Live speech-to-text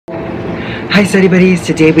Hi study buddies!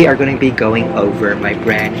 Today we are going to be going over my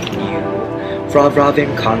brand new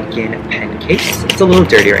Kånken pen case. It's a little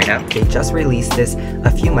dirty right now. They just released this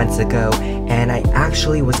a few months ago and I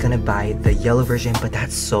actually was going to buy the yellow version, but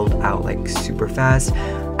that sold out like super fast.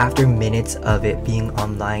 After minutes of it being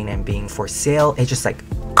online and being for sale, it just like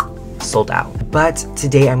sold out. But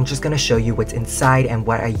today I'm just gonna show you what's inside and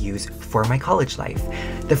what I use for my college life.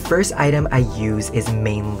 The first item I use is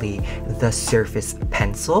mainly the Surface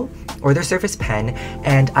pencil or the Surface pen,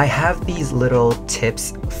 and I have these little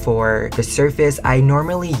tips for the Surface. I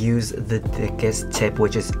normally use the thickest tip,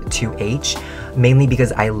 which is 2H, mainly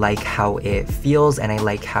because I like how it feels and I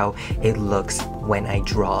like how it looks when I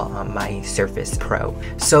draw on my Surface Pro.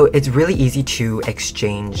 So it's really easy to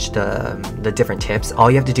exchange the different tips. All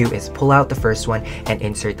you have to do is pull out the first one and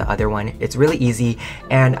insert the other one. It's really easy,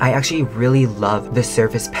 and I actually really love the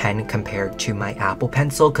Surface pen compared to my Apple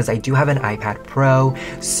Pencil because I do have an iPad Pro,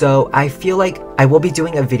 so I feel like I will be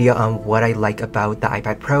doing a video on what I like about the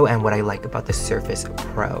iPad Pro and what I like about the Surface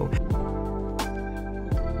Pro.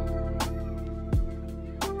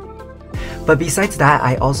 But besides that,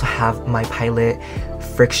 I also have my Pilot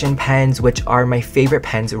friction pens, which are my favorite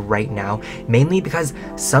pens right now, mainly because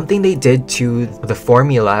something they did to the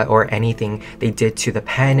formula or anything they did to the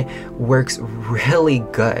pen works really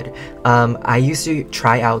good. I used to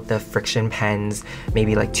try out the friction pens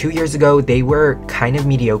maybe like 2 years ago. They were kind of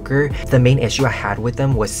mediocre. The main issue I had with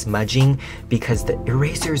them was smudging because the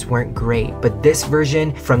erasers weren't great, but this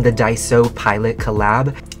version from the Daiso Pilot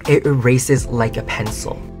collab, it erases like a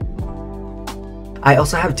pencil. I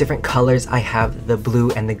also have different colors. I have the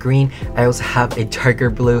blue and the green. I also have a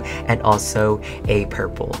darker blue and also a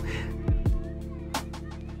purple.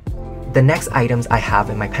 The next items I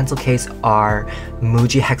have in my pencil case are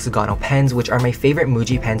Muji hexagonal pens, which are my favorite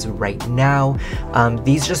Muji pens right now.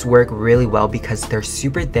 These just work really well because they're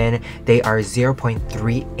super thin. They are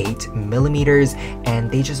 0.38 millimeters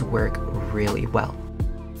and they just work really well.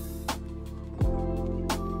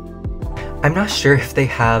 I'm not sure if they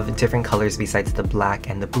have different colors besides the black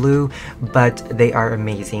and the blue, but they are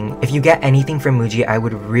amazing. If you get anything from Muji, I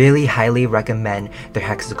would really highly recommend their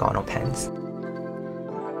hexagonal pens.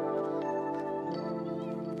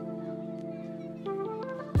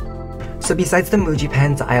 So besides the Muji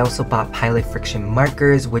pens, I also bought Pilot friction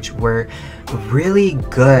markers, which were really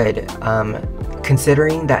good,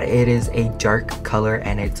 considering that it is a dark color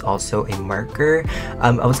and it's also a marker.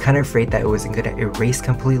 I was kind of afraid that it wasn't going to erase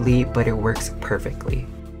completely, but it works perfectly.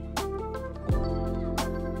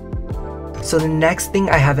 So the next thing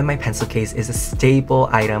I have in my pencil case is a staple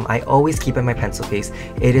item I always keep in my pencil case.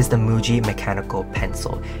 It is the Muji mechanical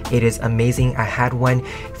pencil. It is amazing. I had one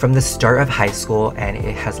from the start of high school and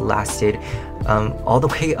it has lasted all the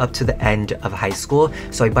way up to the end of high school.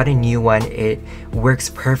 So I bought a new one. It works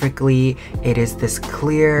perfectly. It is this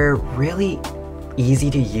clear, really easy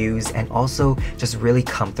to use and also just really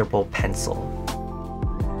comfortable pencil.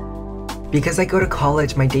 Because I go to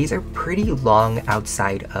college, my days are pretty long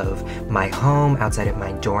outside of my home, outside of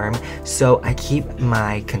my dorm, so I keep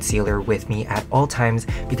my concealer with me at all times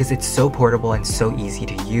because it's so portable and so easy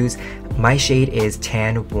to use. My shade is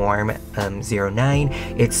Tan Warm 09.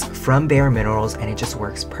 It's from Bare Minerals and it just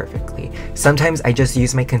works perfectly. Sometimes I just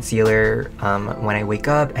use my concealer when I wake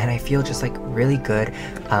up and I feel just like really good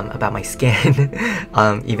about my skin,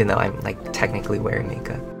 even though I'm like technically wearing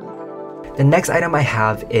makeup. The next item I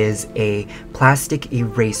have is a plastic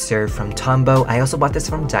eraser from Tombow. I also bought this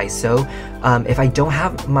from Daiso. If I don't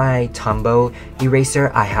have my Tombow eraser,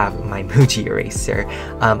 I have my Muji eraser.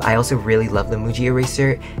 I also really love the Muji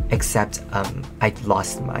eraser, except I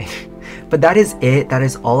lost mine. But that is it. That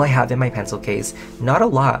is all I have in my pencil case. Not a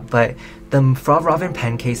lot, but the Kånken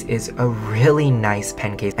pen case is a really nice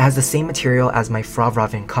pen case. It has the same material as my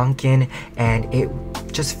Kånken and it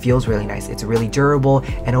just feels really nice. It's really durable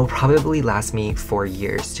and it will probably last me for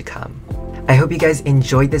years to come. I hope you guys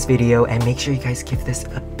enjoyed this video and make sure you guys give this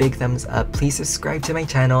a big thumbs up. Please subscribe to my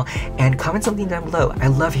channel and comment something down below. I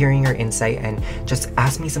love hearing your insight and just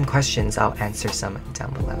ask me some questions. I'll answer some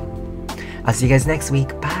down below. I'll see you guys next week.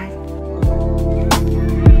 Bye!